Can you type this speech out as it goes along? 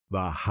the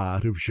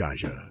heart of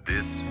Sharjah.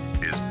 This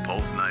is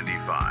Pulse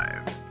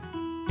 95.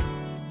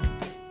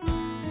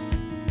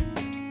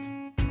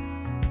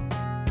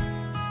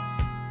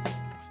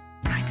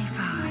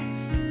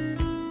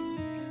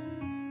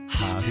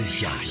 Heart of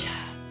Sharjah.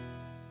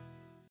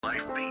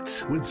 Life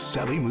Beats. With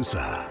Sally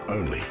Musa,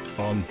 only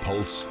on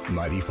Pulse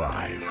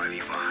 95.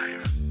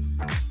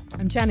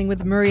 I'm chatting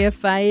with Maria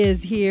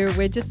Fayez here.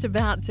 We're just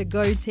about to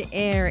go to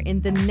air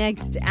in the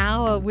next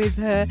hour with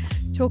her,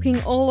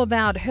 talking all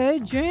about her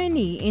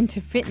journey into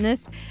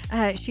fitness.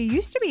 She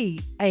used to be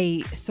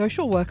a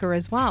social worker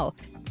as well,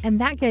 and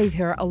that gave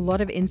her a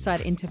lot of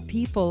insight into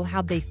people,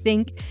 how they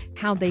think,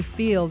 how they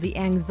feel, the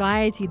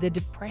anxiety, the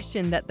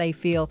depression that they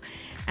feel.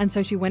 And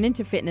so she went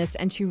into fitness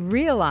and she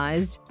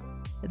realized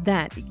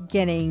that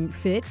getting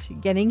fit,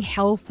 getting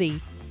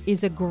healthy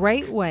is a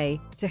great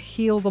way to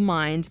heal the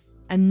mind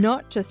and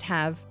not just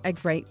have a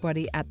great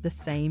body at the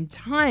same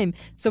time.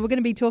 So we're going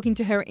to be talking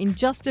to her in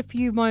just a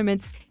few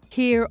moments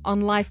here on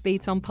Life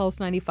Beats on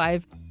Pulse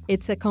 95.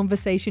 It's a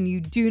conversation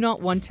you do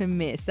not want to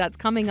miss. That's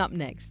coming up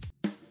next.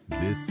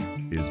 This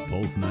is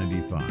Pulse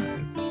 95.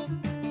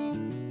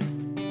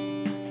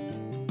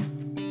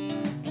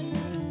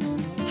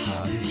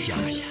 Heart of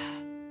Sharjah.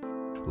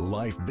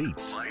 Life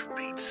Beats.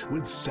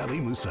 With Sally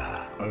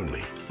Musa,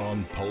 only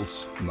on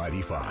Pulse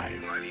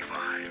 95.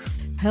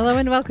 Hello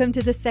and welcome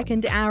to the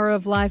second hour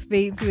of Life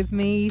Beats with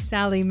me,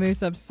 Sally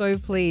Moose. I'm so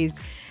pleased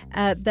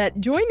that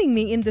joining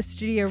me in the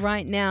studio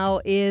right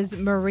now is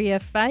Maria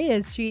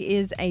Fayez. She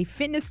is a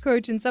fitness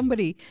coach and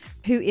somebody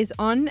who is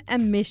on a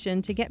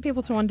mission to get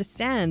people to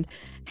understand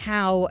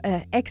how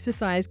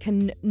exercise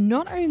can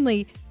not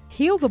only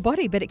heal the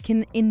body, but it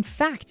can in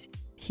fact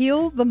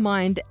heal the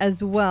mind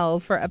as well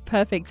for a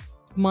perfect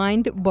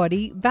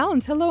mind-body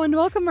balance. Hello and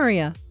welcome,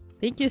 Maria.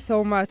 Thank you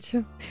so much.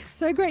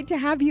 So great to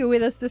have you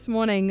with us this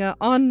morning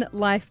on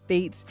Life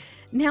Beats.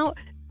 Now,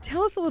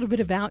 tell us a little bit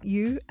about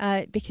you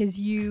because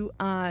you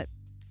are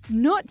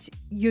not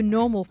your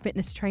normal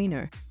fitness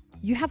trainer.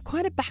 You have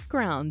quite a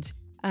background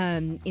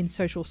in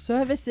social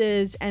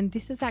services, and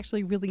this has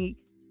actually really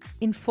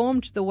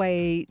informed the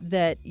way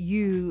that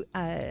you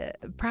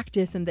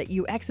practice and that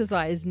you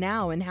exercise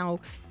now and how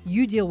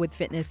you deal with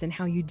fitness and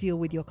how you deal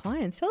with your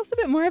clients. Tell us a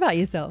bit more about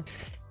yourself.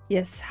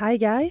 Yes, hi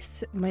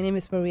guys. My name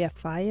is Maria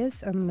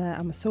Fayez and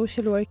I'm a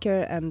social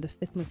worker and a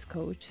fitness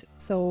coach.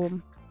 So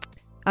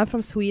I'm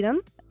from Sweden,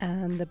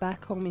 and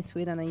back home in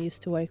Sweden I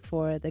used to work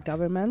for the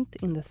government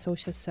in the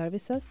social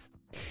services.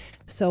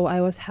 So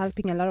I was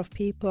helping a lot of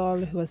people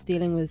who was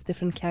dealing with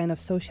different kind of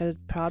social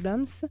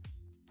problems.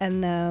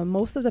 And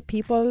most of the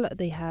people,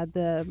 they had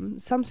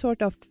some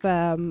sort of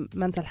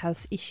mental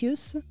health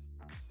issues.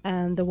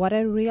 And what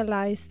I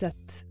realized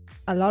that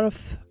a lot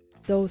of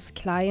those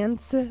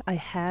clients I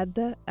had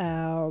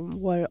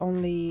were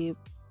only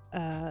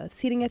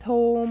sitting at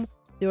home.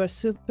 They were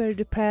super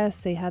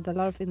depressed. They had a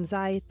lot of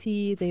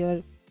anxiety. They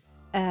were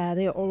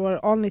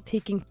only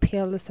taking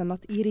pills and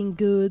not eating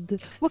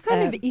good. What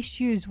kind of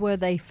issues were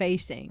they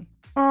facing?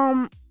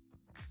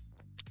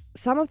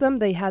 Some of them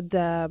they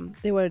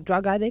were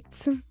drug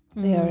addicts.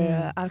 They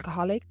are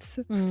alcoholics.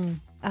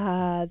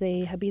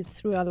 They have been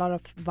through a lot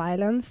of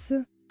violence.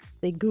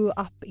 They grew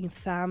up in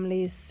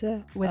families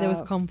where there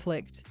was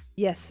conflict.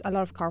 Yes, a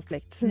lot of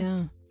conflicts.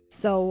 Yeah.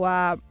 So,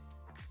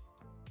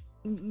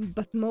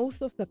 but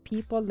most of the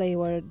people, they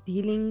were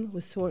dealing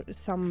with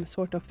some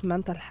sort of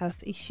mental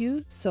health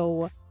issue.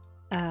 So,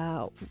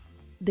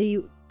 they,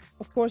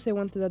 of course, they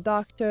went to the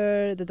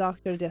doctor. The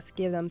doctor just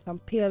gave them some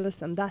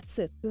pills, and that's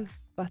it.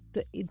 But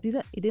it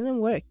didn't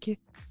work,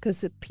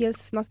 because the pills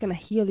is not gonna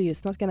heal you.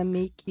 It's not gonna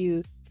make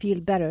you feel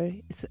better.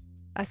 It's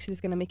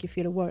gonna make you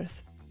feel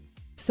worse.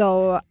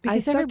 So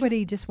because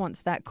everybody just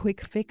wants that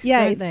quick fix,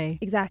 yeah, don't they?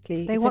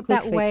 Exactly. They want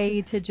that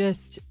way to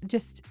just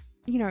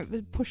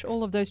push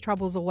all of those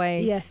troubles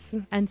away. Yes.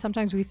 And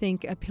sometimes we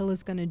think a pill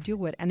is going to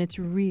do it, and it's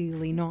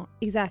really not.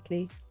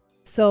 Exactly.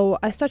 So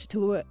I started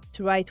to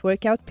write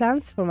workout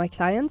plans for my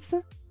clients,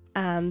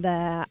 and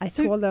I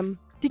told them.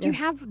 Did you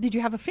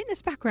have a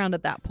fitness background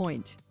at that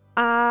point?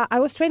 I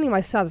was training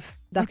myself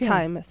that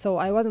time, so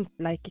I wasn't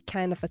like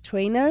kind of a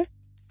trainer,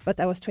 but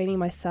I was training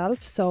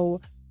myself.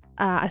 So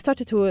I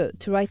started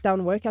to write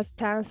down workout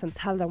plans and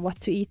tell them what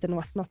to eat and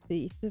what not to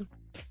eat.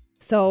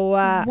 So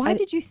why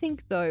did you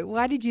think though?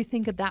 Why did you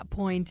think at that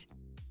point,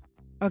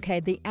 okay,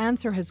 the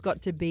answer has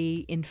got to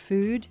be in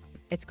food,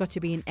 it's got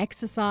to be in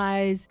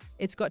exercise,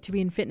 it's got to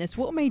be in fitness?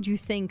 What made you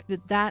think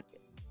that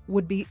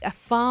would be a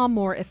far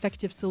more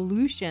effective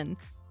solution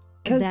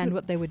than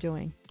what they were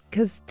doing?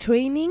 Because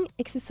training,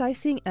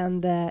 exercising,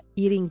 and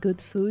eating good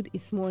food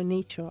is more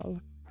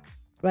natural,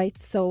 right?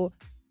 So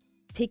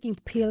taking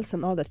pills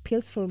and all that,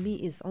 pills for me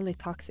is only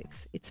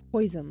toxics. It's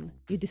poison.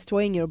 You're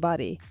destroying your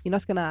body. You're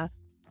not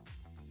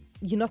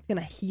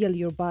gonna heal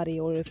your body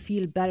or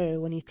feel better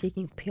when you're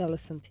taking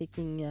pills and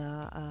taking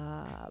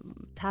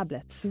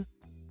tablets.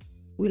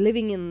 We're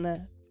living in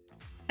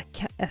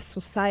a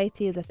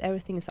society that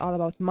everything is all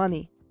about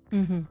money,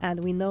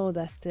 and we know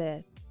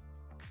that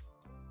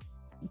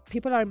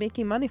people are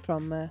making money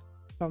from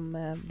from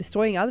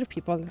destroying other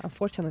people,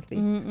 unfortunately.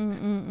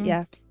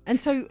 Yeah. And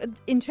so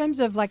in terms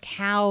of like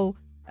how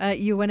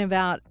you went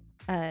about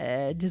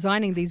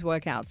designing these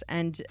workouts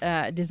and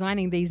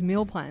designing these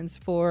meal plans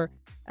for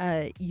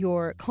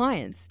your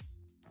clients,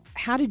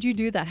 how did you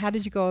do that? How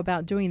did you go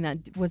about doing that?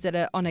 Was it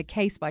on a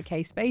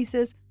case-by-case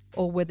basis,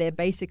 or were there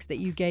basics that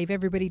you gave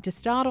everybody to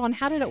start on?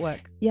 How did it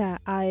work? Yeah,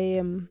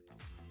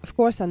 of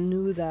course, I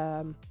knew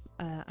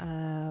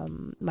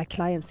my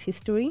client's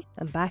history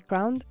and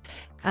background,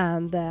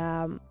 and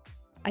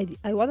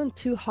I wasn't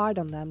too hard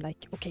on them.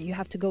 Like, okay, you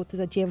have to go to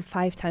the gym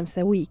 5 times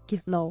a week.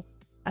 No,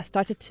 I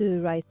started to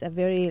write a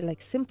very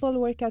simple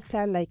workout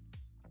plan. Like,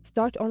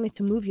 start only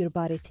to move your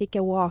body, take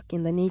a walk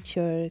in the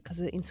nature, because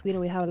in Sweden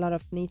we have a lot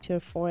of nature,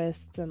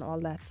 forests, and all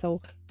that. So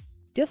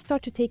just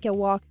start to take a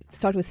walk.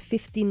 Start with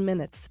 15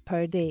 minutes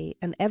per day,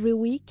 and every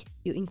week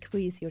you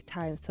increase your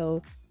time.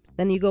 So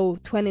then you go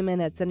 20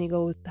 minutes, then you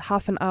go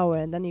half an hour,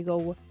 and then you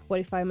go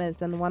 45 minutes,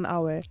 then 1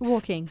 hour.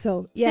 Walking.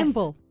 So yes,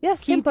 simple. Yes,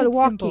 Keep simple it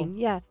walking.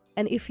 simple. Yeah,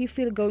 and if you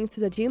feel going to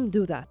the gym,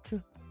 do that.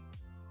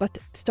 But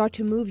start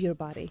to move your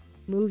body,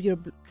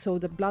 so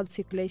the blood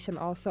circulation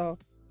also.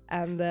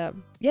 And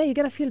you're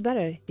gonna feel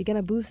better. You're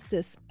gonna boost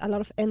a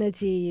lot of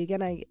energy. You're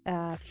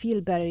gonna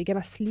feel better. You're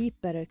gonna sleep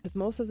better, because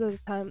most of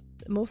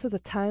the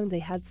time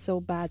they had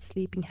so bad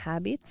sleeping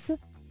habits.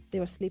 They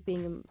were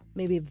sleeping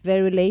maybe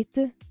very late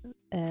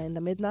in the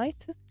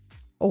midnight,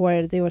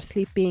 or they were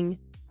sleeping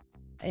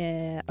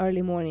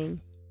early morning.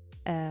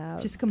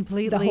 Just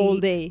completely the whole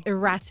day.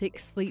 Erratic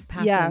sleep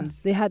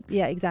patterns. They had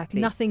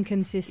exactly Nothing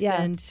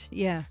consistent.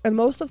 Yeah. And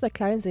most of the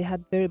clients, they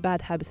had very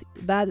bad habits,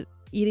 bad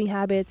eating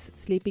habits,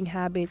 sleeping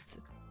habits.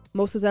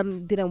 Most of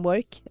them didn't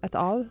work at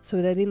all,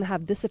 so they didn't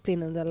have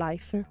discipline in their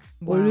life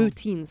or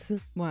routines.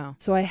 Wow.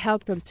 So I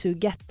helped them to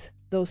get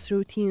those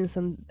routines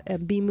and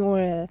be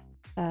more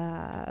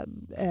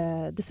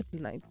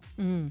disciplined.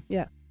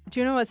 Yeah. Do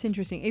you know what's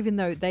interesting? Even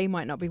though they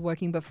might not be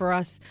working, but for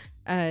us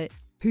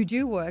who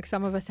do work,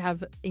 some of us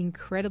have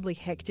incredibly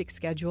hectic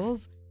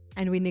schedules,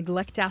 and we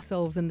neglect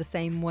ourselves in the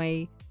same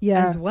way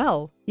as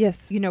well.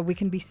 Yes. We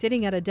can be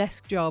sitting at a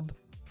desk job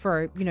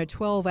for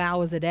 12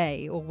 hours a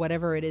day, or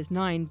whatever it is,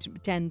 9,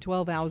 10,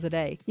 12 hours a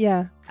day.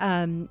 Yeah.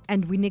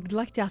 And we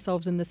neglect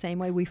ourselves in the same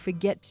way. We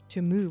forget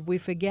to move. We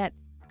forget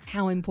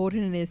how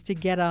important it is to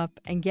get up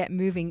and get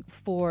moving,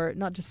 for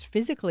not just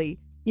physically,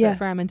 but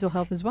for our mental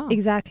health as well.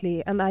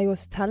 Exactly. And I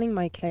was telling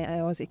my client,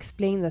 I was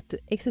explaining that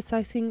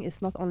exercising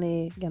is not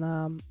only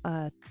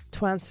gonna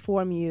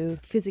transform you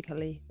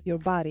physically, your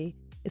body,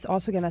 it's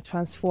also gonna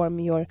transform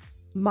your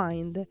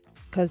mind,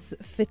 because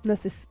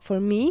fitness is, for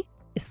me,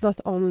 it's not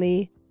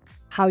only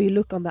how you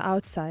look on the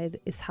outside,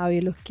 it's how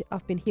you look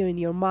up in here in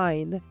your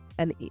mind,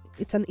 and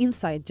it's an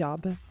inside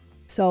job.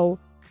 So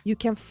you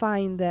can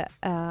find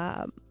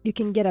you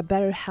can get a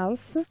better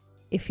health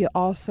if you're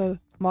also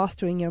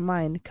mastering your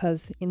mind,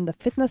 because in the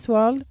fitness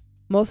world,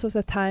 most of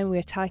the time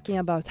we're talking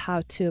about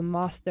how to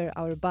master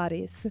our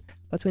bodies,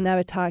 but we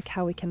never talk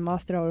how we can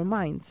master our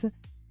minds.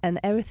 And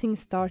everything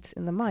starts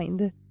in the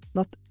mind,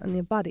 not in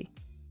your body.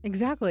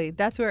 Exactly.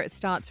 That's where it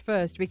starts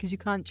first, because you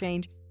can't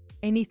change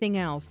anything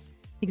else.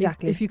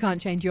 Exactly. If you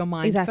can't change your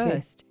mind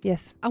first.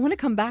 Yes. I want to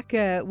come back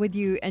with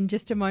you in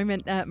just a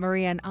moment,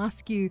 Maria, and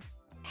ask you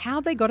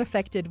how they got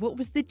affected. What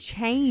was the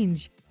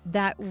change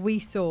that we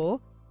saw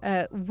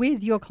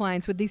with your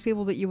clients, with these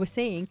people that you were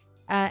seeing,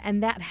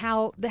 and that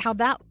how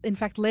that in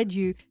fact led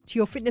you to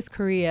your fitness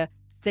career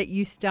that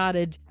you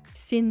started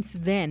since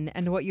then,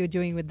 and what you're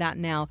doing with that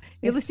now.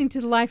 You're listening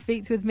to the Life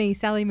Beats with me,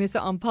 Sally Musa,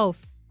 on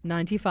Pulse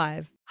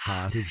 95.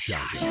 Heart of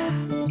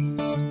Shouting.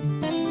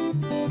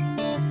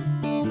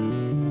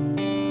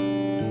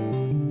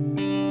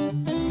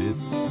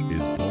 This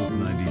is Pulse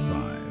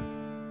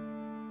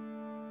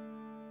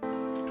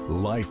 95.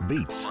 Life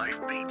Beats.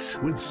 Life Beats.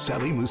 With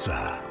Sally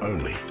Musa.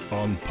 Only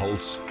on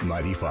Pulse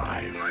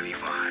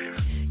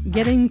 95.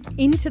 Getting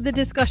into the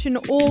discussion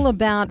all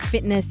about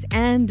fitness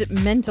and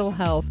mental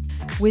health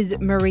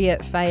with Maria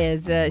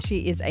Fayez.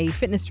 She is a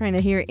fitness trainer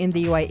here in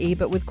the UAE,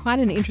 but with quite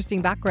an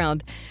interesting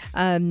background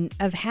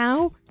of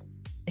how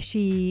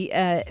she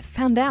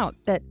found out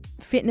that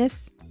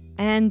fitness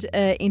and,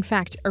 in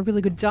fact, a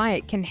really good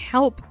diet can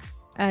help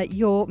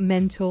your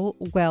mental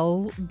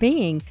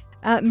well-being.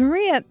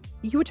 Maria,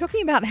 you were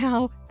talking about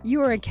how you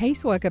were a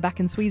caseworker back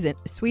in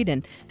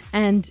Sweden,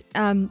 and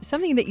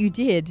something that you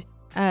did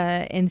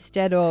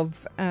instead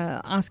of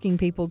asking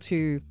people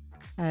to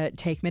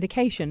take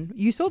medication.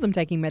 You saw them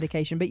taking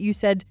medication, but you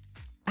said,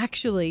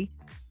 actually,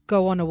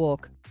 go on a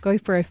walk. Go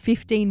for a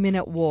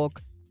 15-minute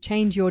walk.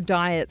 Change your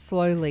diet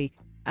slowly.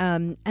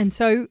 And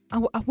so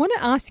I want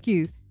to ask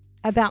you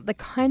about the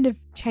kind of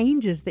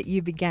changes that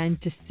you began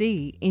to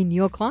see in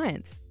your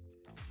clients.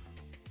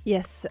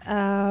 Yes.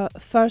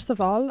 First of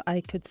all,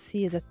 I could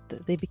see that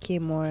they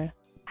became more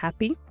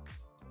happy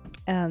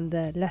and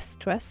less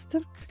stressed.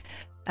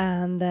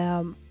 And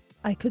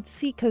I could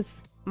see,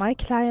 because my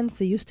clients,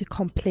 they used to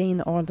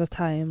complain all the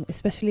time,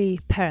 especially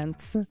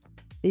parents.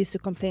 They used to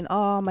complain,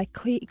 oh, my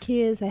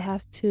kids, I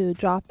have to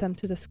drop them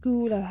to the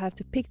school, I have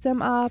to pick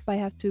them up, I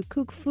have to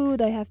cook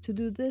food, I have to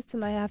do this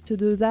and I have to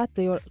do that.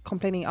 They were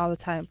complaining all the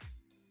time.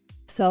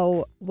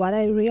 So what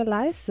I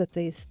realized that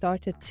they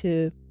started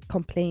to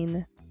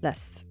complain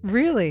less.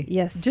 Really?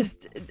 Yes.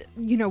 Just,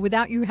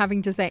 without you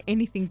having to say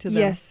anything to them.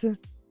 Yes.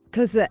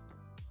 Because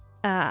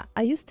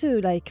I used to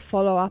like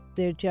follow up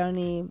their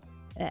journey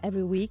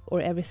every week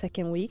or every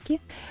second week.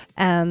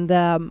 And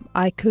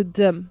I could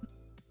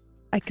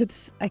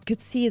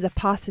see the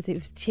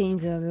positive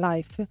change in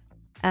life.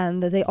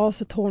 And they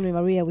also told me,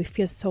 Maria, we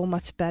feel so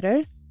much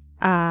better.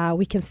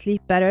 We can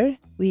sleep better.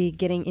 We're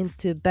getting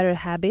into better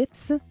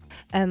habits.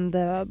 And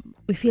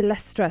we feel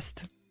less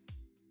stressed.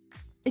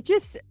 It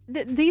just,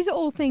 these are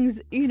all things,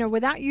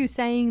 without you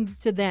saying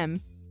to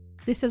them,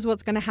 this is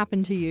what's going to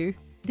happen to you.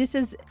 This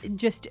is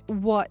just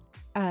what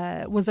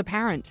was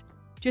apparent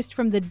just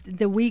from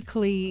the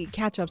weekly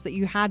catch-ups that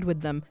you had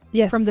with them.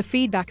 Yes. From the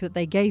feedback that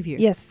they gave you.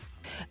 Yes.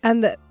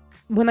 And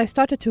when I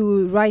started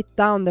to write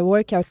down the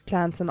workout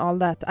plans and all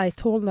that, I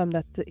told them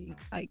that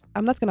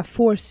I'm not going to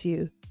force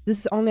you. This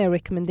is only a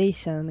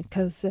recommendation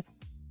because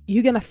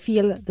you're going to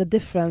feel the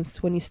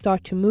difference when you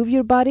start to move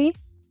your body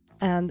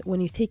and when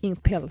you're taking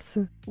pills.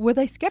 Were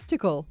they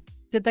skeptical?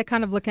 Did they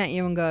kind of look at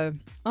you and go,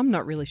 I'm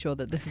not really sure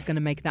that this is going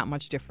to make that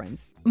much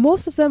difference?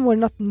 Most of them were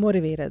not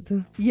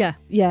motivated. Yeah.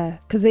 Yeah,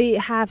 because they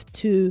have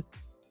to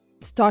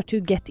start to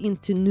get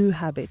into new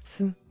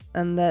habits.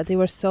 And they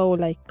were so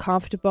like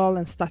comfortable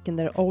and stuck in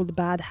their old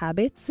bad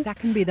habits. That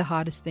can be the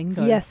hardest thing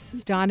though. Yes.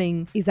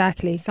 Starting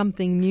Exactly.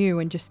 something new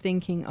and just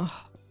thinking,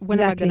 when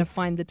am I Exactly. going to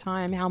find the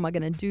time? How am I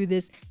going to do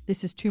this?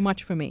 This is too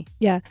much for me.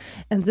 Yeah,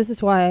 and this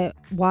is why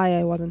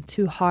I wasn't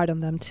too hard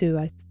on them too.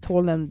 I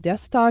told them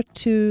just start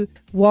to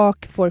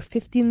walk for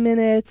 15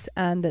 minutes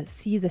and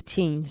see the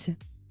change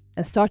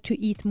and start to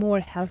eat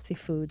more healthy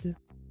food.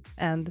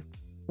 And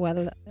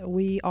well,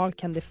 we all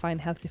can define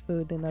healthy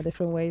food in a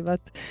different way, but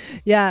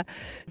yeah.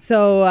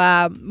 So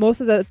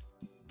most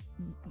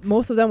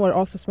of them were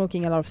also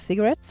smoking a lot of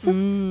cigarettes.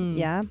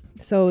 Yeah,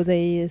 so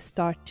they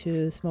start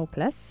to smoke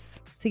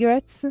less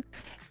cigarettes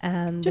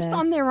and Just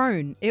on their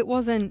own. It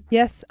wasn't.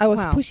 Yes, I was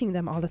Wow. pushing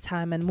them all the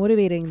time and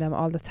motivating them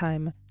all the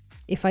time.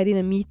 If I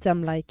didn't meet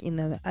them, like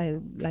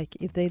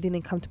if they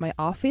didn't come to my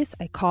office,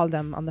 I called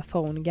them on the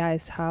phone.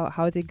 Guys,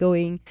 how is it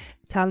going?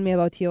 Tell me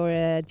about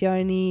your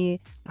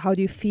journey. How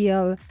do you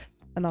feel?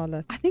 And all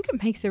that. I think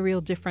it makes a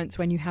real difference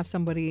when you have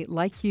somebody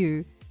like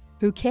you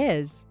who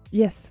cares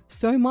Yes,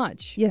 so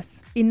much.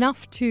 yes,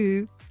 Enough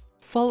to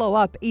follow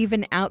up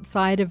even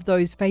outside of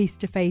those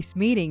face-to-face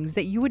meetings,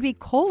 that you would be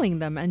calling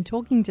them and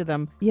talking to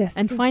them yes.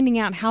 and finding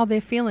out how they're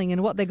feeling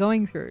and what they're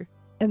going through.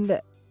 And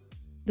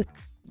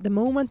the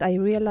moment I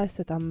realized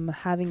that I'm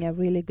having a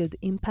really good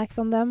impact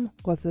on them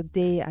was the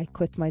day I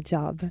quit my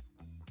job.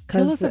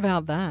 Tell 'Cause us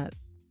about that.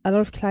 a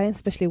lot of clients,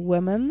 especially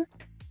women,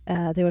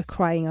 they were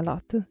crying a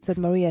lot. Said,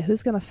 Maria,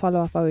 who's gonna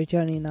follow up our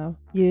journey now?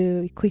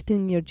 You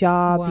quitting your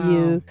job,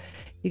 Wow.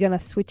 you're gonna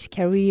switch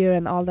career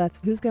and all that.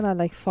 Who's gonna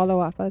like follow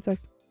up? I was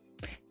like,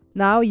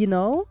 now you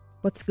know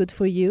what's good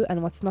for you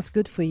and what's not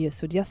good for you.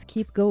 So just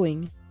keep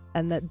going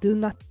and do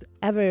not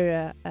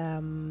ever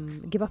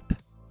give up.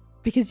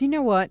 Because you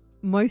know what?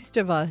 Most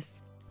of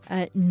us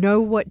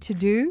know what to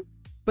do,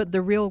 but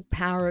the real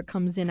power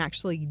comes in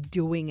actually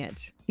doing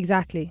it.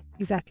 Exactly.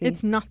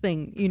 It's nothing,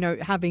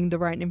 having the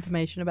right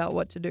information about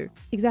what to do.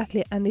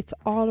 Exactly. And it's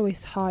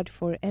always hard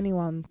for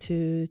anyone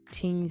to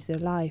change their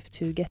life,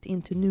 to get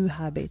into new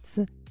habits.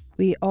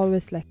 We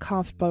always like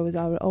comfortable with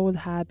our old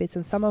habits,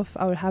 and some of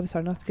our habits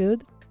are not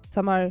good,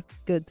 some are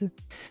good.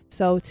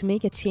 So to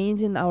make a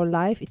change in our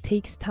life, it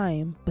takes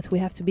time, but we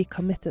have to be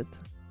committed.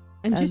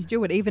 And just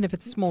do it, even if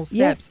it's small steps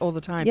Yes. all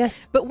the time.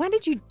 Yes. But why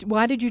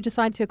did you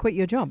decide to quit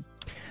your job?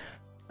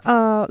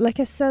 Like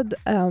I said,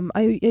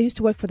 I used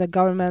to work for the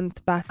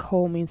government back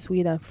home in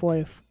Sweden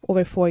for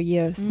over 4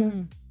 years.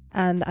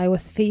 And I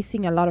was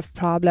facing a lot of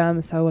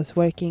problems. I was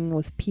working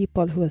with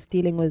people who was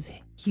dealing with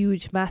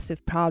huge,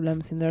 massive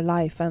problems in their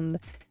life. And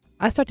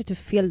I started to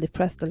feel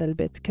depressed a little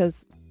bit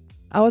because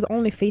I was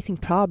only facing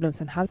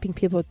problems and helping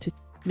people to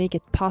make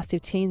a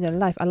positive change in their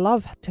life. I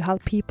love to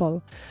help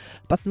people,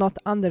 but not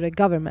under the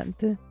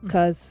government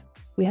because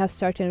we have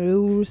certain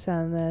rules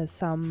and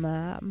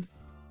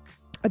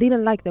I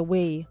didn't like the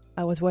way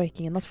I was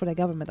working, and not for the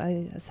government.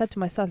 I said to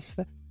myself,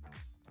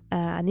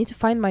 I need to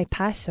find my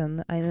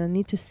passion. I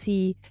need to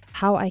see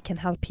how I can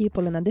help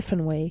people in a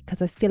different way,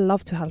 because I still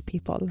love to help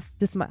people.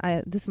 This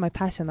is my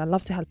passion. I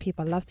love to help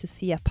people. I love to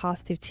see a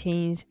positive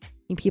change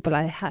in people.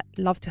 I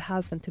love to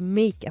help them to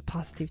make a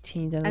positive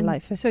change in their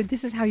life. So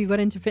this is how you got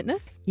into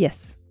fitness?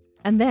 Yes.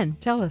 And then,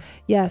 tell us.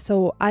 Yeah,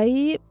 so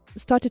I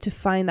started to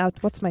find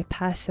out what my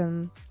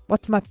passions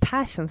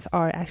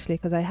are actually,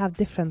 because I have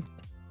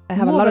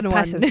a More lot of than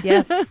one. passions.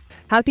 Yes.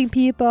 Helping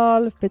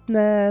people,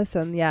 fitness,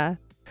 and yeah.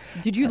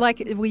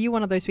 Were you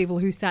one of those people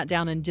who sat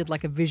down and did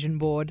like a vision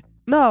board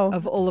No.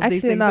 of all of these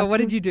actually things? Or not. what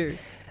did you do?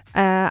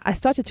 I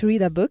started to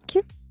read a book.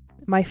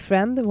 My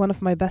friend, one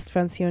of my best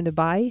friends here in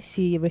Dubai,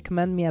 she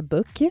recommended me a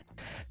book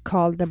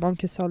called The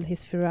Monk Who Sold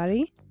His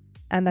Ferrari.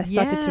 and I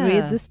started to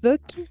read this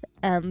book,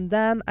 and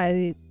then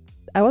I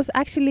was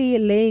actually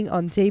laying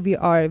on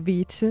JBR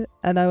beach,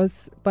 and I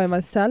was by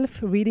myself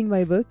reading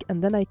my book,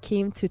 and then I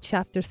came to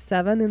chapter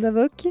 7 in the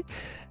book,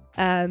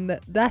 and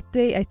that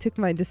day I took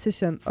my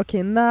decision.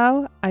 Okay,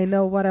 now I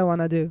know what I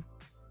want to do.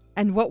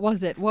 And what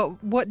was it?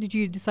 What did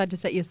you decide to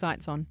set your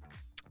sights on?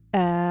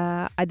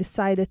 I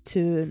decided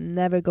to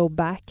never go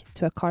back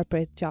to a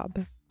corporate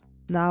job.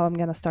 Now I'm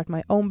gonna start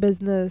my own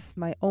business,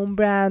 my own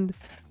brand.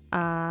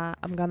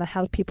 I'm gonna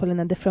help people in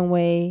a different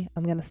way.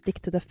 I'm gonna stick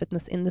to the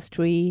fitness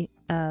industry,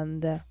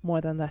 and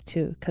more than that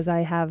too, because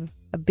I have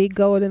a big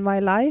goal in my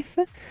life.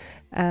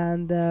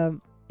 And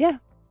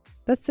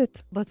that's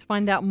it. Let's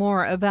find out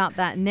more about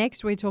that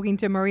next. We're talking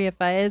to Maria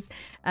Fayez.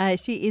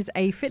 She is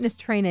a fitness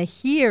trainer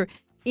here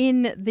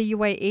in the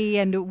UAE,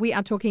 and we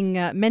are talking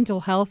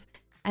mental health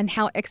and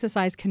how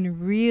exercise can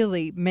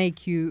really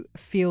make you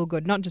feel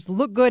good, not just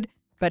look good,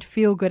 but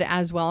feel good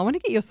as well. I want to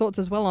get your thoughts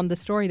as well on the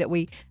story that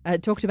we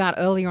talked about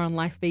earlier on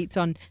Life Beats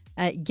on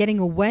getting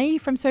away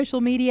from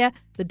social media.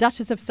 The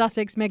Duchess of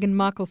Sussex, Meghan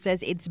Markle,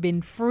 says it's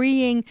been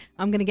freeing.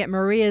 I'm going to get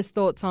Maria's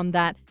thoughts on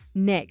that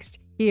next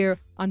here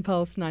on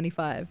Pulse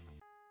 95.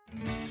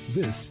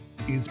 This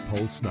is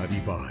Pulse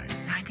 95.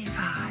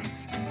 95.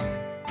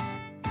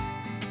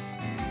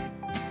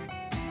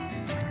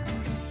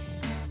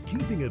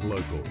 Keeping it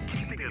local.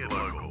 Keeping it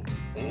local.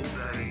 All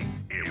day,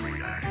 every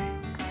day.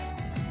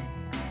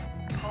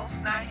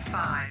 Pulse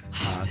 95.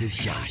 Heart of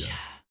Sharjah.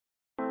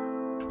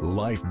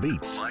 Life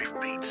Beats. Life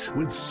Beats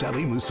with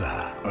Sally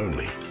Musa.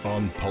 Only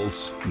on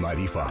Pulse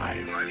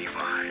 95.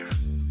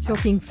 95.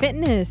 Talking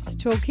fitness,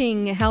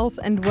 talking health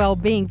and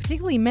well-being,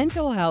 particularly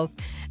mental health,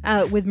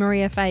 with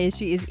Maria Fayez.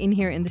 She is in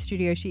here in the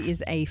studio. She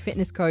is a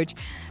fitness coach.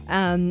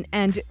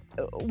 And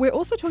we're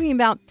also talking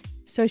about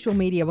social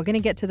media. We're going to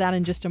get to that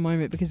in just a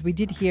moment, because we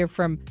did hear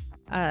from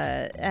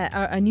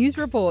a news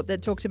report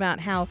that talked about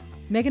how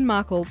Meghan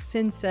Markle,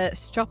 since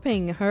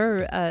stopping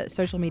her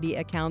social media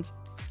accounts,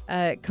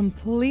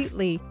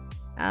 completely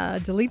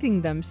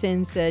deleting them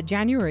since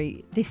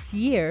January this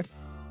year,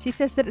 she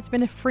says that it's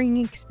been a freeing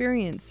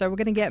experience. So we're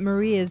going to get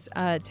Maria's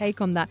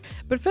take on that.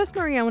 But first,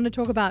 Maria, I want to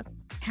talk about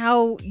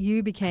how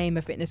you became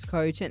a fitness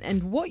coach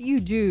and what you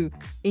do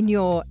in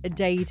your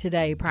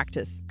day-to-day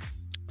practice.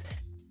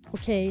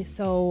 Okay,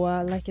 so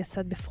like I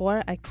said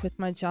before, I quit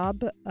my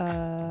job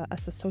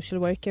as a social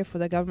worker for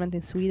the government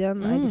in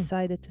Sweden. I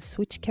decided to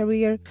switch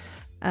career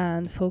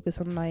and focus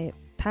on my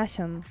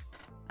passion.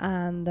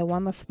 And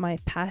one of my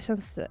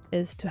passions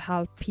is to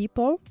help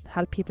people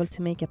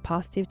to make a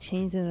positive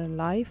change in their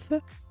life.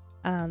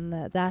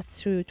 And that's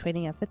through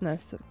training and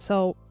fitness.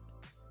 So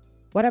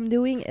what I'm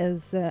doing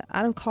is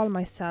I don't call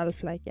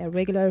myself like a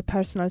regular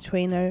personal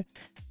trainer,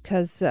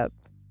 because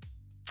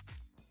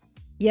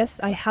yes,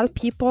 I help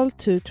people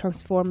to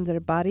transform their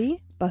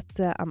body, but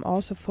I'm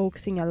also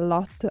focusing a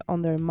lot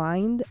on their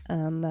mind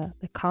and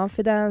the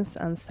confidence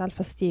and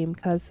self-esteem,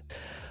 because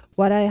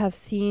what I have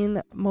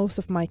seen most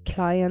of my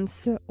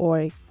clients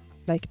or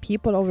like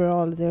people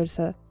overall, there's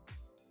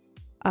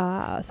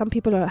some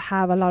people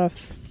have a lot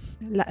of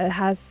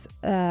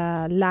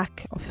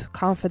lack of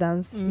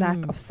confidence,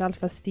 lack of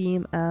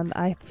self-esteem, and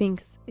I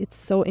think it's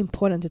so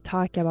important to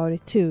talk about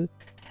it too,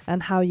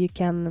 and how you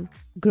can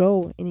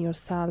grow in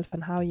yourself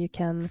and how you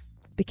can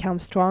become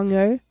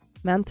stronger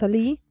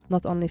mentally,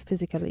 not only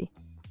physically.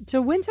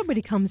 So when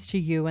somebody comes to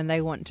you and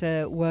they want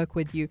to work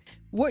with you,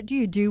 what do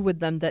you do with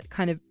them that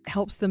kind of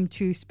helps them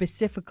to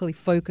specifically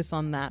focus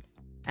on that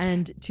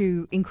and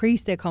to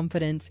increase their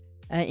confidence,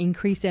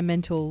 increase their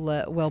mental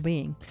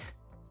well-being?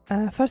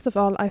 First of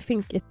all, I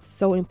think it's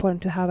so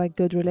important to have a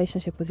good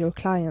relationship with your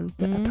client,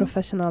 a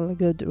professional,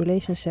 good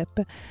relationship,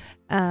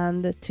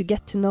 and to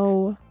get to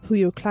know who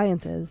your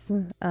client is.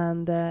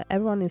 And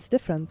everyone is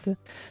different,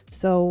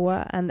 so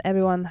and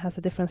everyone has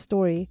a different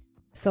story.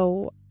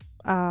 So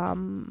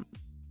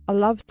I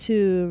love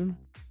to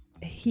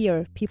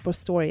hear people's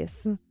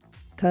stories,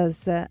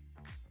 because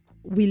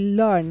we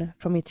learn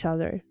from each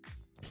other.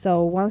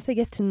 So once I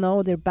get to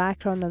know their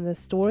background and their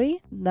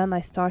story, then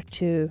I start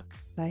to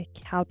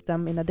help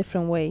them in a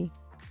different way.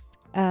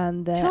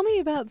 And tell me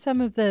about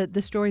some of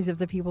the stories of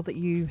the people that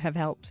you have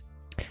helped.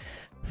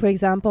 For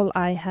example,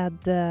 I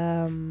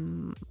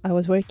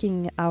was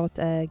working out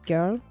a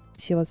girl.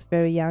 She was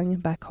very young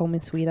back home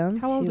in Sweden.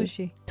 How old was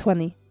she?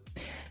 20.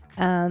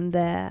 And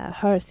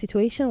her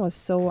situation was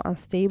so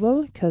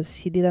unstable, because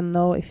she didn't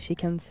know if she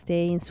can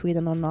stay in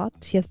Sweden or not.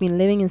 She has been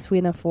living in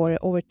Sweden for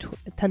over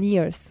 10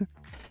 years.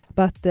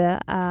 But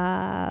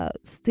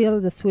still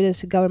the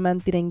Swedish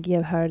government didn't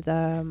give her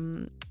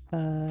the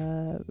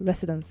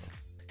residence.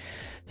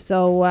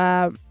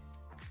 So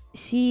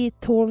she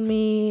told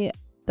me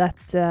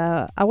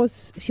that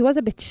she was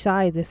a bit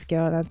shy, this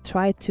girl, and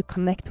tried to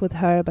connect with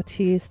her, but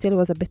she still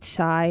was a bit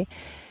shy.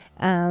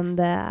 And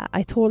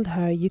I told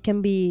her, you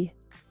can be,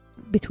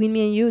 between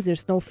me and you,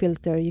 there's no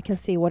filter. You can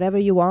say whatever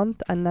you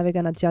want. I'm never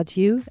gonna judge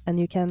you,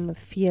 and you can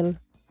feel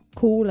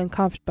cool and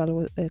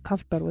comfortable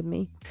with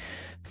me.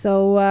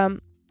 So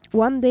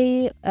one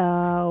day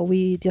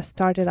we just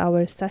started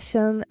our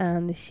session,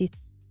 and she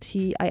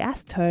I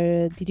asked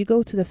her, did you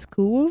go to the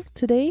school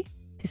today?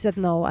 She said,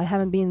 no, I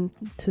haven't been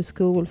to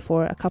school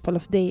for a couple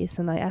of days.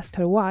 And I asked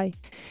her why.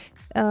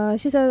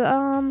 She said,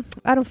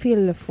 I don't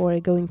feel for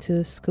going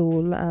to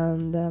school,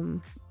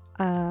 and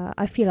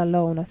I feel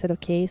alone. I said,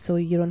 okay, so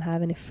you don't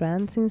have any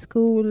friends in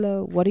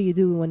school? What do you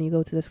do when you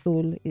go to the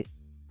school?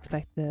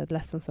 Expect the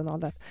lessons and all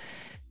that.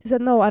 She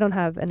said, no, I don't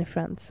have any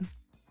friends.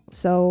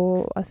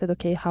 So I said,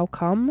 okay, how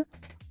come?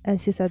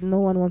 And she said, no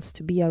one wants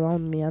to be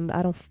around me, and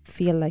I don't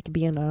feel like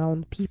being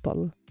around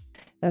people.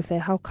 I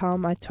said, how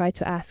come? I tried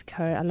to ask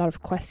her a lot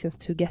of questions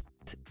to get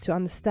to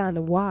understand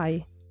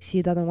why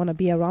she doesn't want to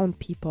be around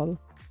people.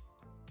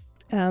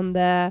 And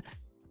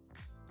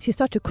she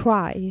started to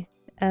cry.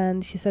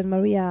 And she said,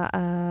 Maria,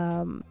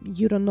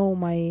 you don't know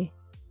my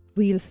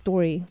real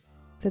story.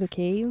 I said,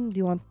 okay, do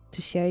you want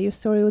to share your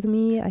story with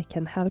me? I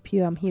can help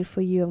you. I'm here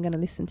for you. I'm going to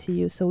listen to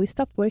you. So we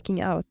stopped working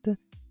out.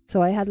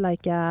 So I had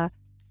like a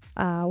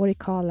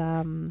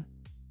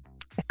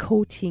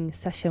coaching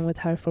session with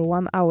her for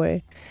 1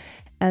 hour.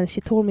 And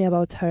she told me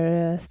about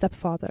her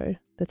stepfather,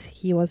 that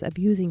he was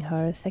abusing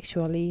her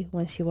sexually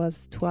when she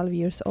was 12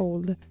 years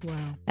old.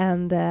 Wow.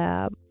 And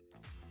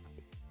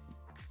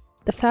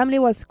the family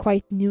was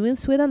quite new in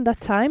Sweden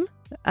that time.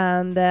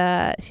 And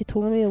she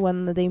told me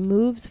when they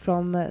moved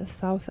from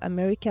South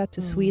America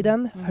to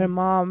Sweden, her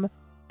mom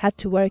had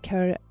to work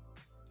her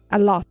a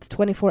lot,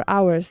 24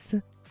 hours,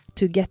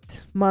 to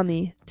get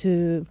money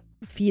to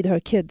feed her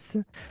kids.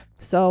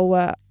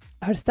 So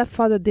her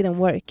stepfather didn't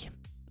work.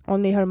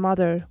 Only her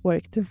mother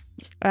worked. And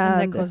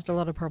that caused a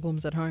lot of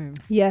problems at home.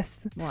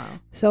 Yes. Wow.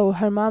 So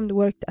her mom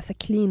worked as a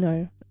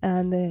cleaner.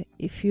 And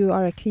if you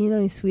are a cleaner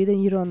in Sweden,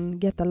 you don't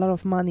get a lot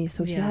of money.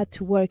 So she had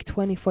to work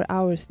 24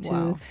 hours to...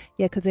 Wow.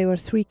 Yeah, because they were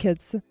 3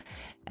 kids.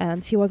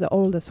 And she was the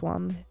oldest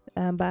one.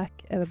 And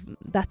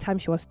that time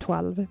she was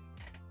 12.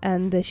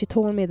 And she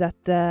told me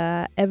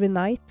that every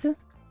night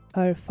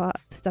her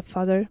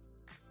stepfather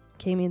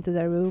came into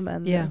their room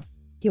and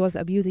he was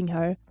abusing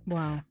her.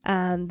 Wow.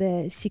 And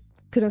she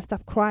couldn't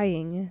stop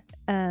crying,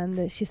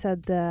 and she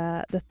said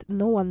that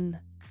no one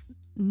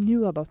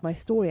knew about my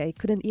story. I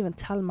couldn't even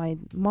tell my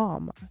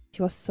mom.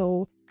 She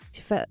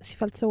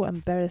felt so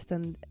embarrassed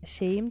and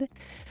ashamed.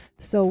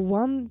 So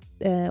one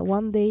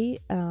day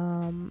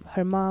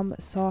her mom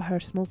saw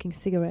her smoking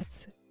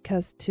cigarettes,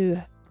 because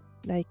to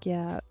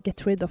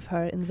get rid of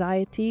her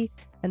anxiety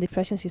and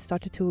depression, she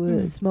started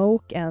to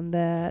smoke and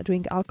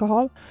drink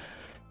alcohol.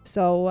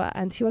 So,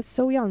 and she was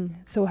so young.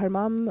 So her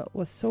mom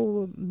was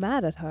so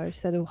mad at her. She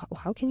said, oh,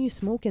 how can you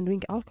smoke and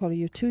drink alcohol?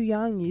 You're too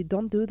young. You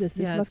don't do this.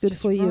 It's not good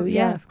for you.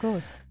 Yeah, of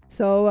course.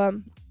 So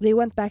they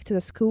went back to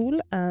the school,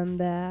 and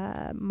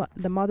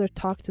the mother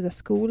talked to the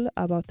school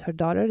about her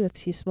daughter, that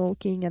she's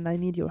smoking and I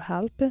need your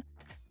help.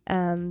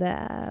 And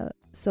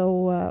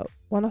so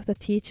one of the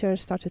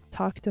teachers started to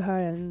talk to her,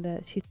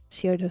 and she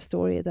shared her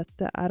story that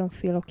I don't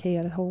feel okay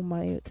at home.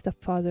 My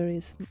stepfather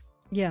is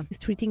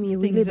treating me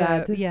really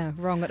bad.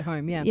 Wrong at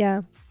home.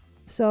 Yeah.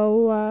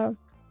 So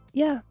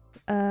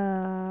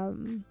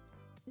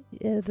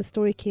the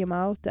story came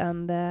out,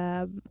 and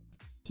the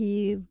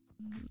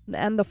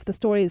end of the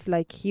story is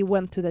like he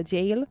went to the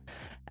jail,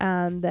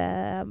 and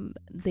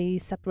they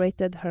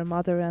separated, her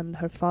mother and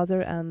her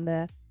father,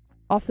 and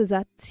after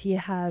that she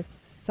has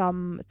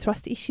some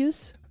trust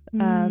issues.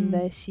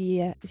 And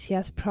she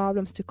has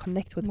problems to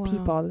connect with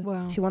people.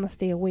 Wow. She want to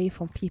stay away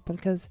from people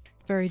because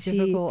it's very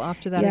difficult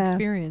after that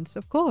experience.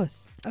 Of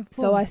course.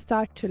 So I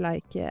start to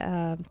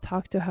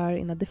talk to her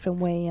in a different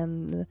way,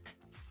 and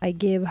I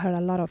gave her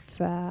a lot of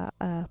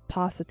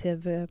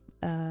positive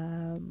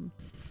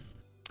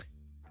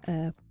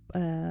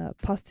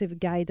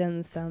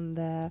guidance, and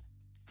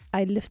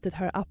I lifted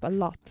her up a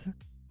lot,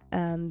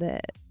 and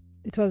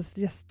it was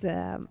just,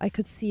 I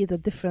could see the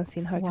difference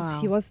in her, because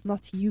she was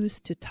not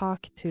used to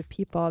talk to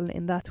people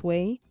in that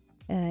way,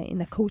 in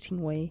a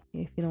coaching way,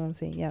 if you know what I'm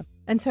saying. Yeah.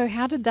 And so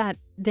how did that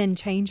then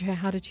change her?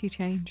 How did she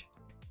change?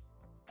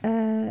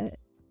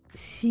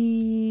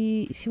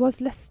 She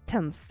was less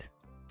tensed,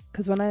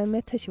 because when I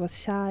met her, she was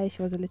shy.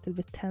 She was a little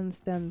bit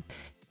tensed, and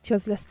she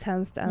was less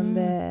tensed,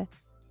 and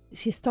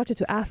she started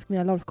to ask me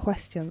a lot of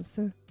questions.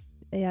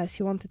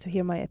 She wanted to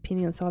hear my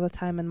opinions all the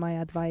time and my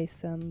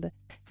advice, and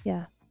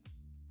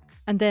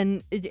And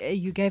then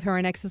you gave her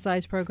an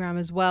exercise program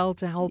as well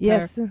to help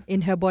her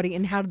in her body.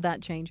 And how did that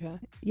change her?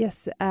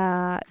 Yes,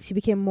 she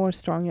became more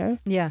stronger.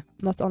 Yeah.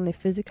 Not only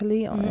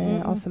physically,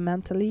 also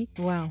mentally.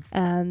 Wow.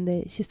 And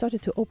she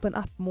started to open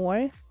up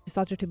more. She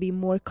started to be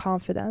more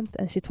confident.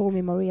 And she told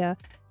me, Maria,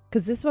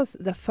 because this was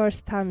the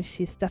first time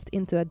she stepped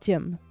into a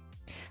gym.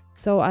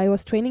 So I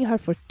was training her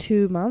for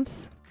 2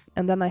 months.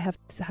 And then I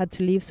had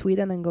to leave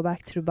Sweden and go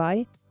back to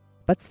Dubai.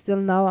 But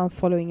still now I'm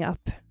following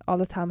up all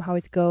the time how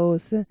it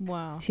goes.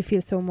 Wow. She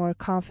feels so more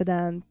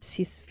confident.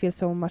 She feels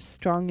so much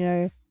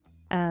stronger,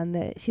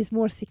 and she's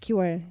more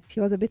secure. She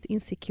was a bit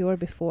insecure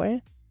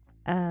before,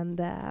 and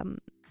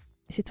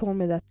she told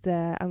me that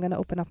I'm gonna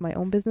open up my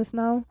own business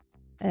now.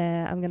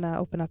 I'm gonna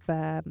open up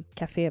a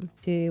cafe.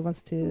 She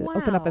wants to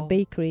open up a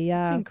bakery.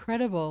 Yeah, that's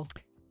incredible.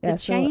 Yeah, the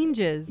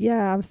changes.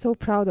 I'm so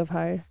proud of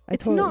her.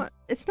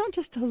 it's not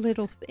just a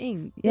little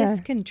thing. Yeah.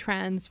 This can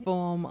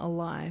transform a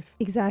life.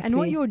 Exactly. And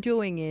what you're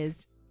doing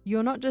is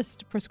you're not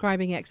just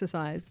prescribing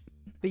exercise,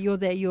 but you're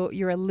there.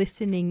 You're a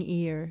listening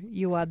ear.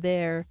 You are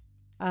there,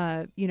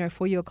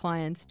 for your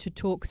clients to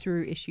talk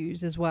through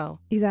issues as well.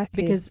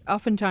 Exactly. Because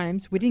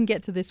oftentimes we didn't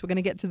get to this. We're going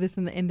to get to this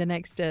in the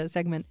next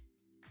segment.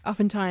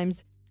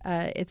 Oftentimes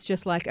it's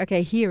just like,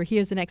 okay,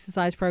 here's an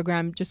exercise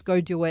program. Just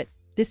go do it.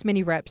 This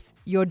many reps.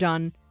 You're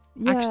done.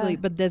 Yeah. Actually,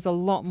 but there's a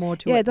lot more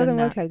to it. Yeah, it doesn't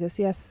than work that. like this.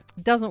 Yes.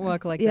 Doesn't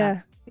work like that.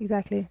 Yeah,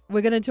 exactly.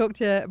 We're going to talk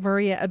to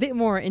Maria a bit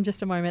more in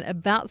just a moment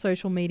about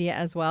social media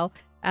as well.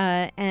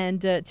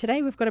 And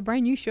today we've got a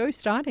brand new show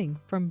starting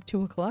from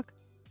 2 o'clock.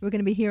 We're going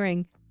to be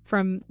hearing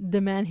from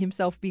the man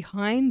himself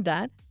behind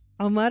that,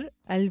 Omar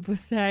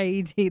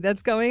Al-Busaidi.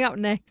 That's coming up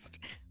next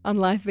on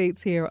Life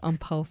Beats here on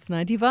Pulse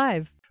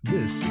 95.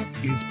 This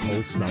is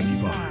Pulse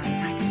 95.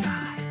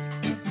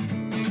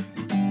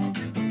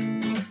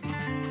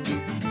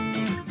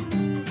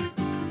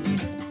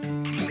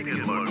 Keeping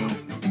it local,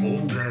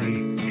 all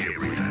day,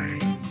 every day.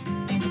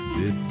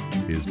 This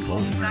is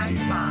Pulse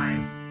 95.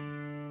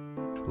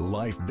 95.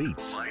 Life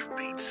Beats. Life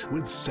Beats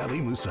with Sally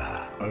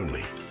Musa.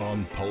 Only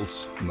on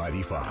Pulse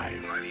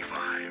 95.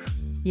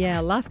 95.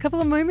 Yeah, last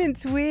couple of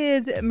moments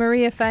with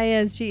Maria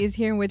Fayez. She is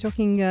here and we're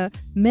talking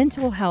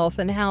mental health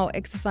and how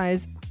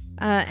exercise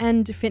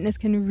and fitness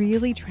can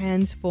really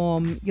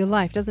transform your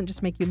life. It doesn't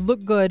just make you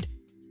look good,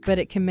 but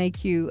it can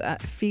make you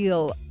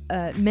feel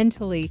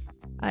mentally.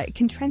 It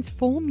can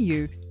transform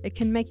you. It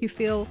can make you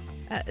feel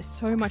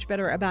so much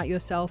better about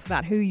yourself,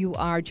 about who you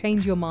are,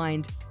 change your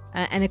mind,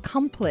 and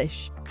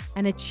accomplish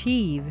and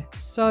achieve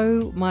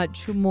so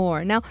much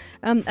more. Now,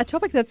 a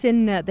topic that's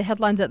in the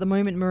headlines at the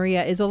moment,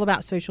 Maria, is all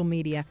about social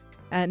media.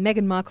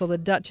 Meghan Markle, the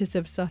Duchess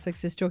of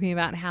Sussex, is talking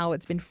about how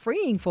it's been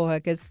freeing for her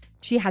because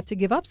she had to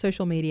give up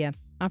social media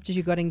after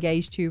she got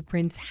engaged to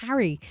Prince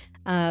Harry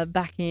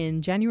back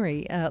in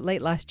January,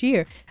 late last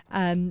year.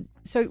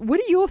 So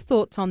what are your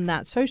thoughts on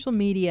that? Social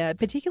media,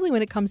 particularly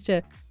when it comes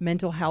to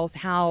mental health,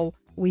 how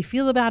we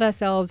feel about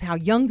ourselves, how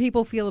young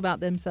people feel about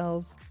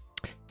themselves?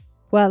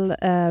 Well,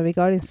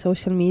 regarding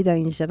social media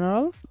in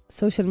general,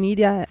 social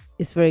media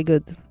is very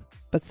good,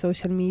 but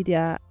social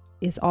media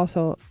is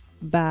also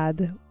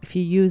bad if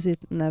you use it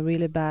in a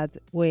really bad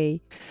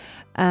way.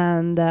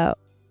 And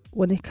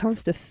when it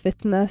comes to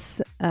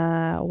fitness,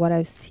 what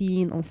I've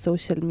seen on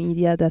social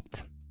media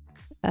that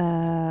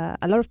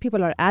a lot of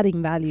people are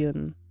adding value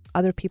in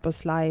other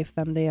people's life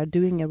and they are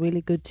doing a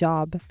really good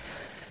job.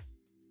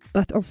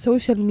 But on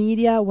social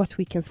media, what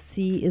we can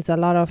see is a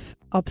lot of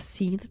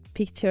obscene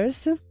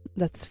pictures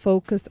that's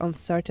focused on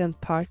certain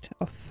part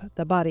of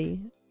the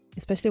body,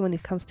 especially when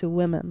it comes to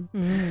women.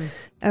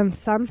 And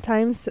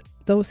sometimes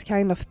those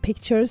kind of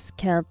pictures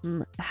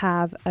can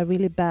have a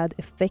really bad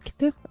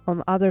effect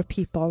on other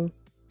people,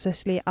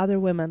 especially other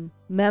women.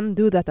 Men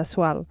do that as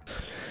well.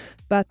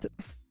 But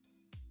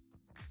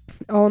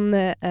on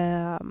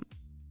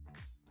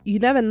you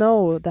never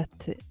know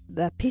that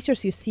the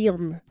pictures you see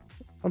on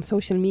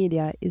social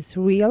media is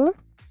real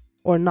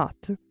or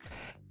not.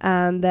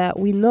 And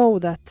we know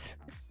that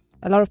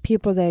a lot of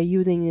people, they're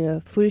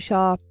using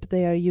Photoshop,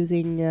 they are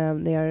using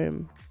their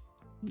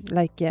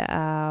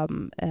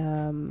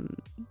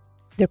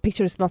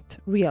picture is not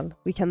real.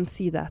 We can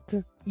see that.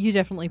 You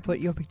definitely put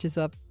your pictures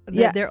up.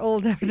 They're all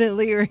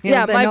definitely real.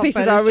 Yeah, They're my not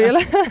pictures are real.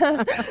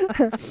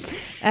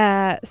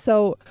 Photoshopped.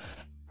 So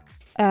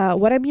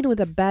what I mean with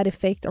a bad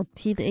effect on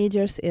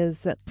teenagers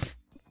is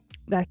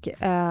like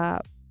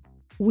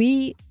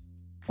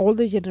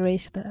older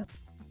generation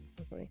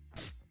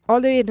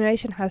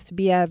has to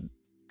be a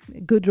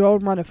good role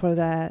model for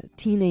the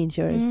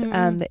teenagers.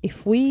 And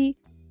if we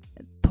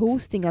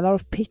posting a lot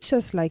of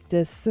pictures like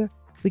this,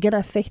 we're gonna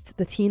affect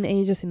the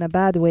teenagers in a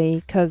bad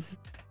way, because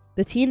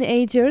the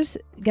teenagers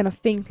gonna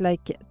think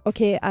like,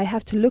 okay, I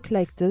have to look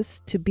like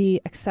this to be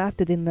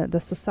accepted in the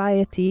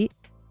society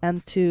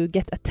and to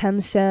get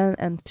attention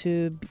and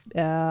to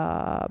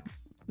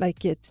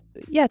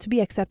to be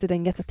accepted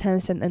and get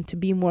attention and to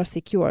be more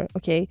secure.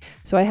 Okay,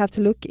 so I have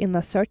to look in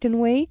a certain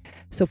way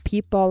so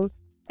people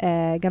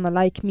gonna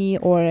like me,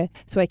 or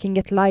so I can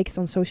get likes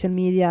on social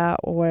media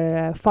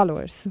or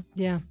followers.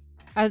 Yeah.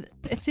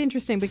 It's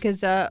interesting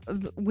because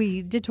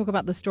we did talk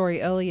about the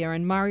story earlier,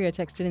 and Mario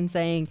texted in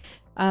saying,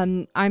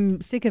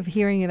 I'm sick of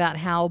hearing about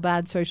how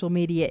bad social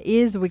media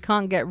is. We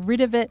can't get rid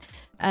of it.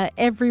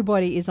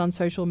 Everybody is on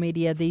social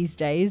media these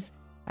days.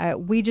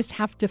 We just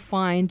have to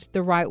find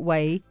the right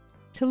way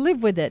to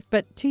live with it.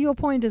 But to your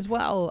point as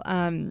well,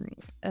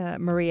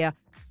 Maria,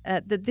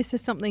 that this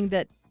is something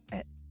that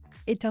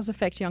it does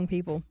affect young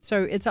people.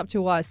 So it's up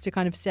to us to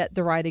kind of set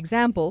the right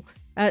example.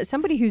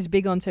 Somebody who's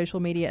big on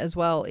social media as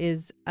well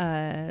is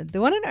the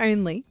one and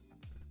only.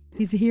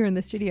 He's here in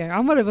the studio.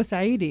 Omar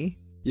Al-Busaidi.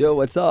 Yo,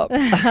 what's up?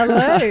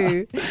 Hello.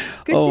 Good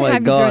oh to my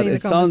have God, you joining the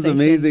it sounds conversation.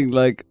 amazing,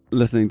 like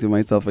listening to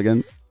myself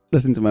again,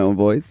 listening to my own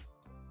voice.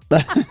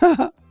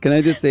 Can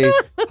I just say,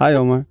 hi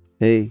Omar,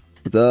 hey,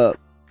 what's up?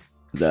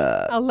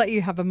 I'll let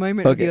you have a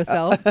moment of Okay.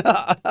 yourself. But,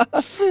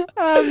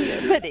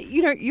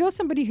 you're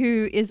somebody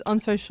who is on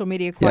social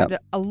media quite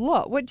a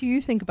lot. What do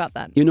you think about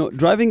that?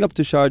 Driving up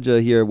to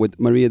Sharjah here with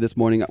Maria this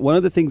morning, one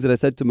of the things that I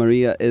said to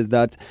Maria is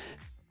that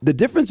the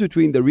difference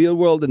between the real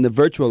world and the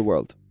virtual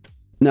world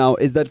now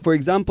is that, for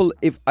example,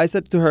 if I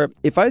said to her,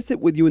 if I sit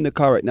with you in the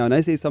car right now and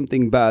I say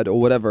something bad or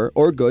whatever,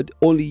 or good,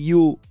 only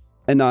you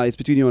and I, it's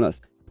between you and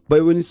us.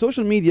 But when it's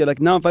social media, like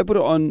now, if I put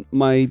it on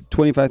my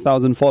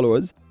 25,000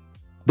 followers,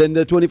 then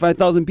the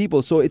 25,000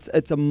 people. So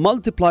it's a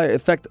multiplier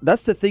effect.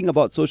 That's the thing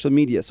about social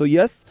media. So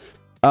yes,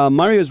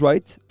 Mario's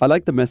right. I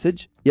like the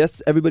message.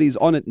 Yes, everybody's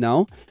on it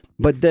now.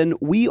 But then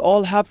we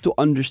all have to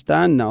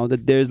understand now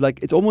that there's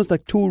it's almost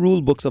like two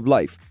rule books of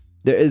life.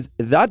 There is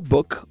that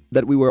book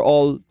that we were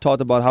all taught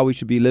about how we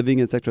should be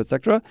living, etc.,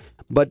 etc.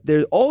 But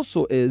there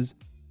also is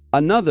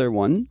another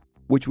one,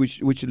 which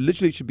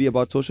literally should be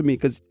about social media.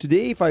 Because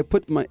today, if I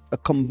put a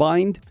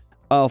combined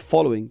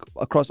following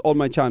across all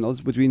my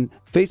channels between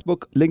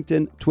Facebook,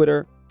 LinkedIn,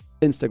 Twitter,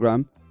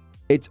 Instagram,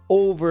 it's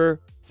over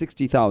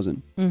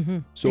 60,000. Mm-hmm.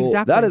 So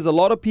exactly. that is a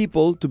lot of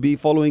people to be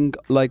following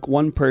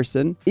one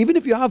person. Even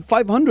if you have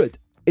 500,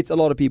 it's a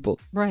lot of people.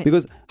 Right.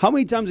 Because how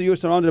many times are you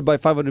surrounded by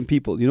 500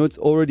 people? It's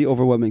already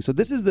overwhelming. So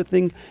this is the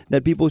thing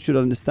that people should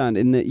understand.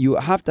 And you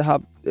have to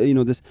have,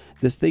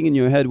 this thing in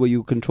your head where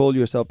you control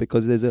yourself,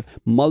 because there's a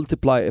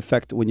multiplier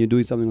effect when you're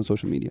doing something on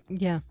social media.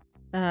 Yeah.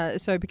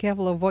 So be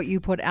careful of what you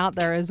put out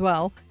there as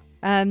well.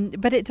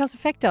 But it does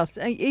affect us,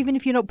 even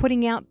if you're not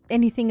putting out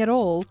anything at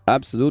all.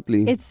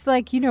 Absolutely. It's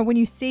like, when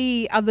you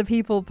see other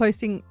people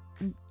posting,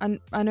 and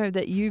I know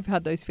that you've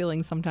had those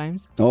feelings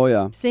sometimes. Oh,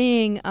 yeah.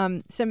 Seeing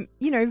some,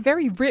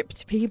 very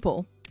ripped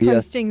people Yes.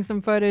 posting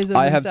some photos of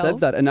I themselves. have said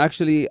that. And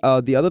actually,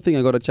 the other thing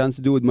I got a chance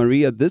to do with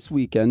Maria this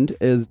weekend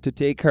is to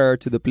take her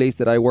to the place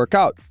that I work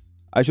out.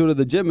 I showed her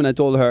the gym and I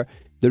told her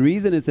the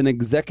reason it's an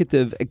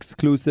executive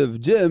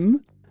exclusive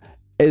gym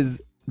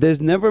is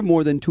there's never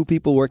more than 2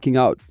 people working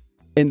out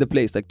in the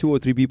place, like 2 or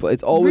 3 people.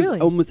 It's always Really?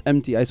 almost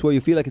empty. I swear, you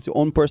feel like it's your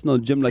own personal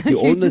gym, like you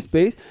You own the just-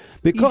 space.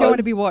 Because You don't want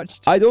to be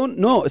watched. I don't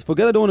know.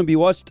 Forget I don't want to be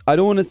watched. I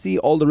don't want to see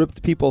all the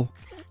ripped people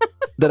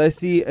that I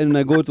see and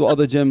I go to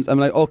other gyms. I'm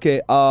like,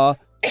 okay,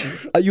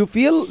 you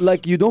feel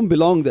like you don't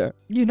belong there.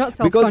 You're not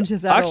Because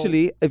self-conscious at all.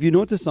 actually, if you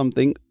notice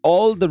something,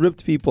 all the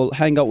ripped people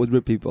hang out with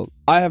ripped people.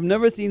 I have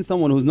never seen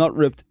someone who's not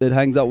ripped that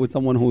hangs out with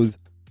someone who's...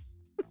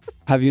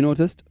 Have you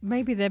noticed?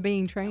 Maybe they're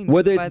being trained.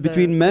 Whether by it's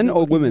between men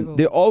or good-looking women,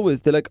 people.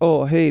 they're like,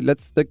 oh, hey,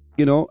 let's,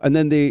 and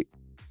then they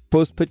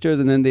post pictures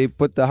and then they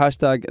put the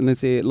hashtag and they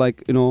say,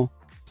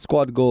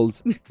 squad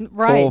goals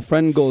Right. or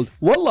friend goals.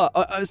 Wallah,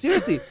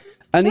 seriously.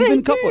 And They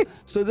even do. couple.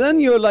 So then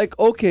you're like,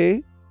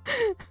 okay.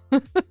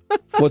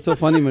 What's so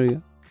funny,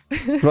 Maria?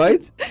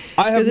 Right?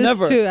 I have It's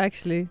never. true,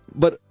 actually.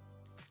 But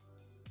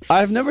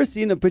I've never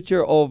seen a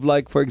picture of,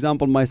 for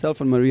example,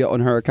 myself and Maria on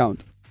her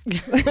account.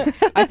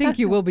 I think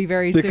you will be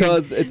very soon.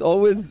 Because it's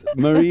always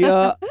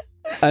Maria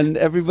and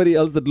everybody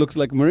else that looks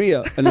like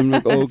Maria. And I'm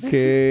like,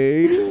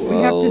 okay. We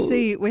have to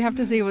see. We have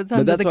to see what's But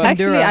under that's the why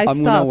Actually, kandura.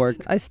 I'm gonna work.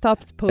 I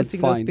stopped It's posting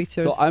those fine.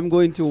 pictures. So I'm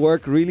going to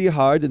work really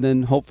hard and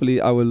then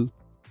hopefully I'll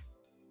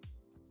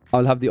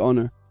have the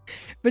honor.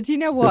 But you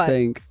know Just what?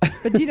 saying.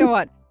 But you know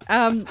what?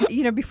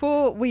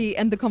 Before we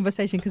end the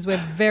conversation, because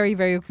we're very,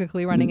 very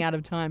quickly running out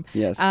of time.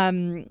 Yes.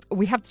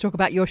 We have to talk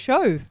about your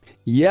show.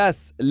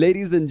 Yes,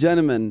 ladies and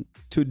gentlemen,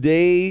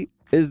 today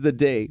is the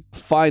day.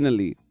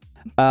 Finally,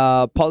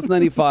 Pulse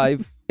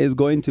 95 is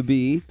going to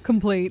be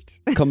Complete.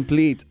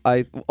 complete.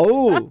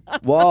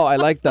 Wow, I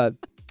like that.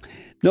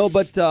 No,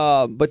 but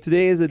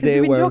today is the Because day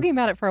you've been where talking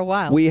about it for a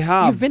while. we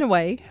have. You've been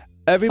away.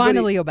 Everybody,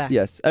 Finally, you're back.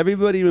 Yes,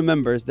 everybody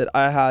remembers that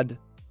I had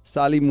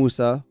Sali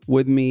Musa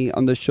with me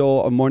on the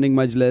show on Morning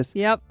Majlis.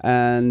 Yep.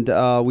 And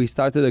we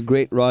started a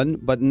great run.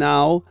 But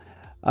now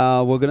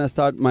we're going to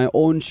start my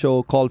own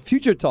show called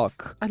Future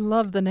Talk. I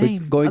love the Which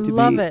is name. going I to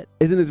love be, it.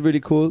 Isn't it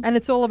really cool? And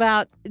it's all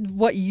about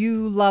what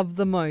you love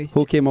the most.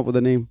 Who came up with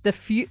the name?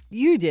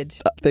 You did.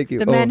 Thank you.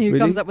 The man who really?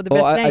 comes up with the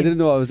best I names. didn't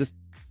know. I was just...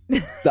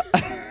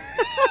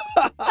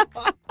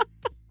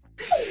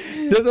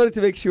 Just wanted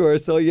to make sure.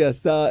 So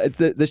yes, it's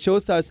the show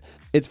starts.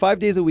 It's 5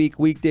 days a week,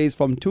 weekdays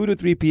from 2 to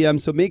 3 p.m.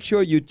 So make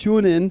sure you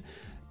tune in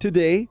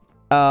today.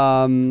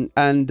 And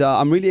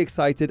I'm really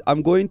excited.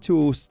 I'm going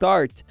to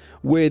start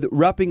with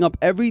wrapping up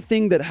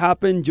everything that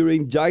happened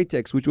during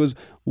GITEX, which was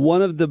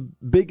one of the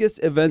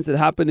biggest events that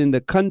happened in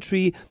the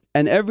country,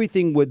 and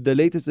everything with the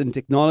latest in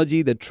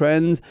technology, the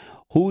trends,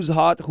 who's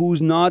hot,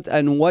 who's not,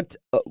 and what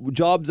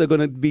jobs are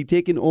going to be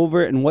taken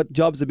over and what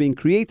jobs are being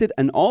created,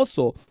 and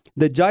also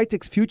the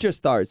GITEX Future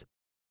Stars.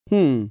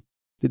 Did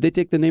they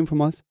take the name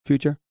from us,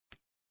 Future?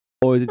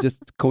 Or is it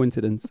just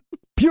coincidence?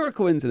 Pure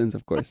coincidence,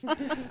 of course.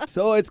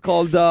 So it's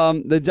called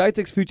the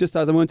GITEX Future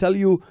Stars. I'm going to tell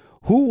you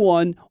who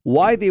won,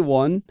 why they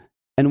won,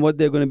 and what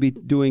they're going to be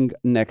doing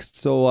next.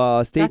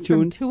 So stay That's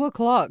from tuned. 2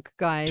 o'clock,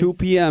 guys. 2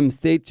 p.m.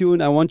 Stay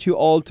tuned. I want you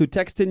all to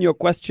text in your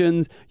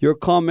questions, your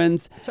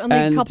comments. It's only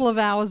and a couple of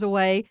hours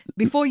away.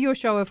 Before your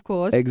show, of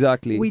course.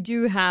 Exactly. We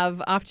do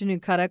have Afternoon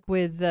Karak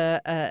with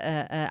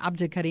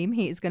Abdul Karim.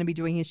 He is going to be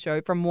doing his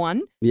show from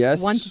 1.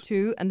 Yes. 1 to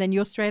 2. And then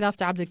you're straight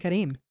after Abdul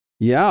Karim.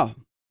 Yeah.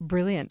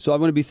 Brilliant. So I'm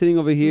going to be sitting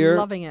over here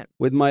Loving it.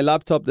 with my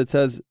laptop that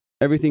says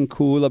everything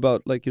cool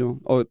about, like,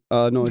 no,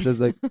 it says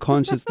like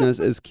consciousness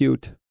is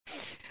cute.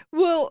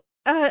 Well,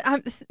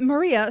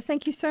 Maria,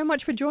 thank you so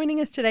much for joining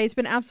us today. It's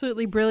been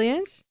absolutely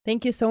brilliant.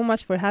 Thank you so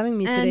much for having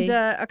me And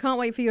today. I can't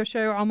wait for your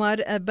show, Omar.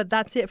 But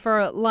that's it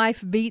for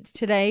Life Beats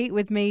today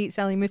with me,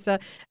 Sally Musa.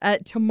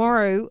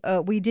 Tomorrow,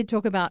 we did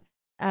talk about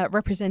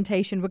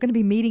representation. We're going to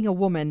be meeting a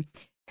woman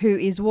who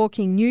is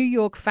walking New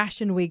York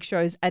Fashion Week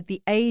shows at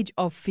the age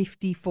of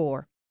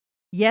 54.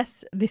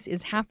 Yes, this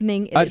is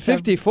happening. At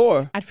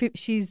 54?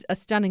 She's a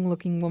stunning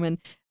looking woman.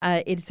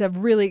 It's a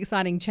really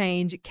exciting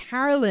change.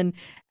 Carolyn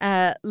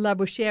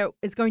Labouchere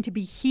is going to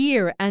be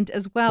here, and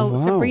as well, Wow.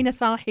 Sabrina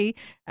Sahi.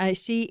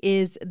 She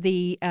is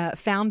the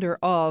founder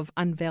of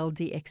Unveil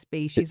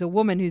DXB. She's a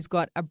woman who's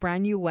got a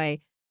brand new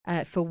way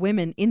for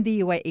women in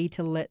the UAE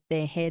to let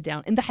their hair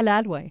down in the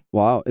halal way.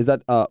 Wow. Is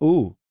that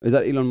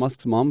Elon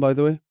Musk's mom, by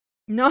the way?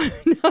 No.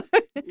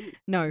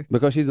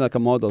 Because she's like a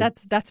model.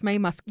 That's May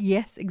Musk.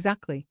 Yes,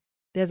 exactly.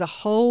 There's a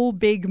whole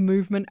big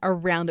movement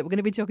around it. We're going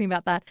to be talking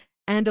about that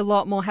and a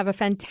lot more. Have a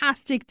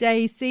fantastic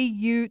day. See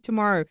you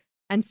tomorrow.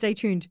 And stay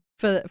tuned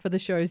for the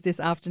shows this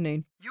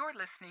afternoon. You're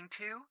listening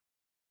to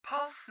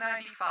Pulse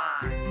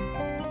 95.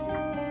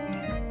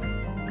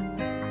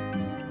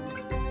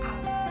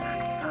 Pulse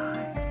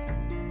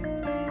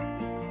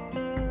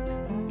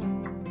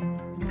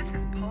 95. This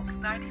is Pulse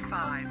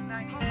 95.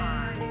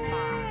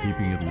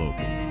 Keeping it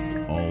local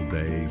all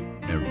day,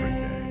 every